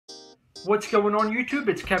What's going on YouTube?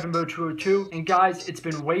 It's KevinBo202, and guys, it's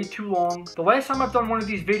been way too long. The last time I've done one of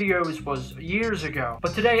these videos was years ago,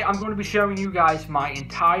 but today I'm going to be showing you guys my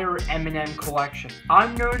entire M&M collection.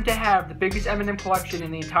 I'm known to have the biggest M&M collection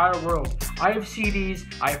in the entire world. I have CDs,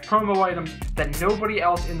 I have promo items that nobody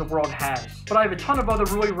else in the world has. But I have a ton of other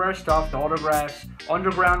really rare stuff, the autographs,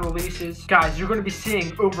 underground releases. Guys, you're going to be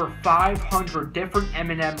seeing over 500 different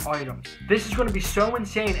M&M items. This is going to be so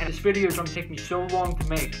insane, and this video is going to take me so long to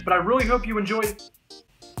make, but I really hope you enjoy it.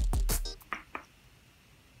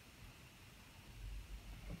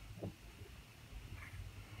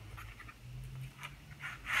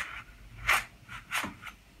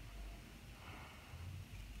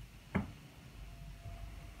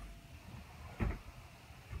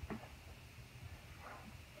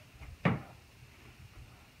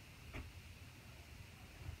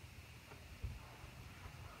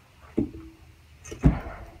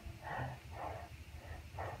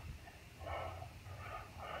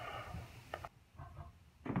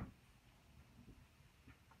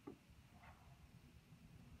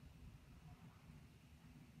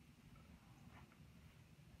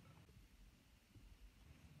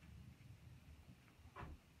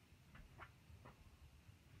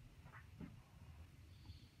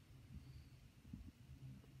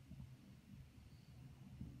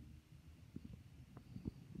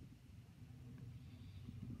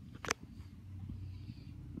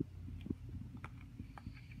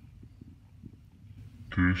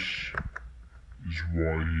 This is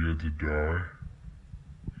why he had to die,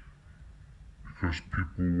 because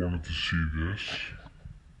people wanted to see this.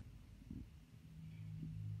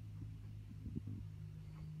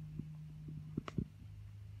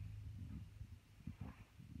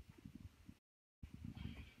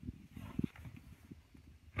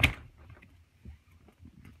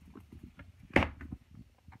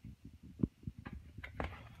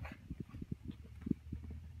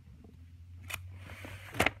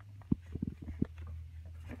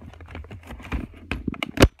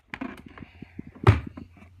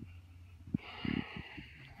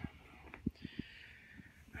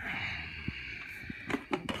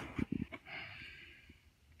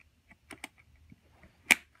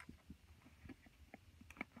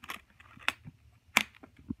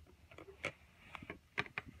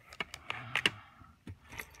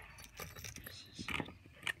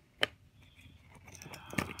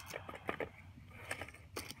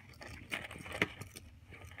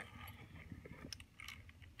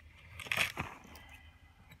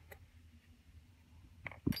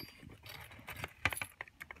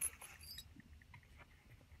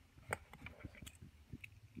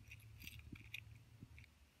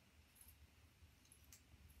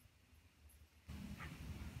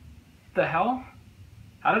 The hell?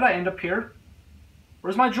 How did I end up here?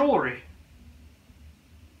 Where's my jewelry?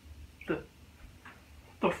 The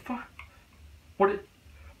fuck? What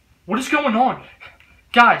is going on?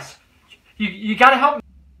 Guys, you gotta help me.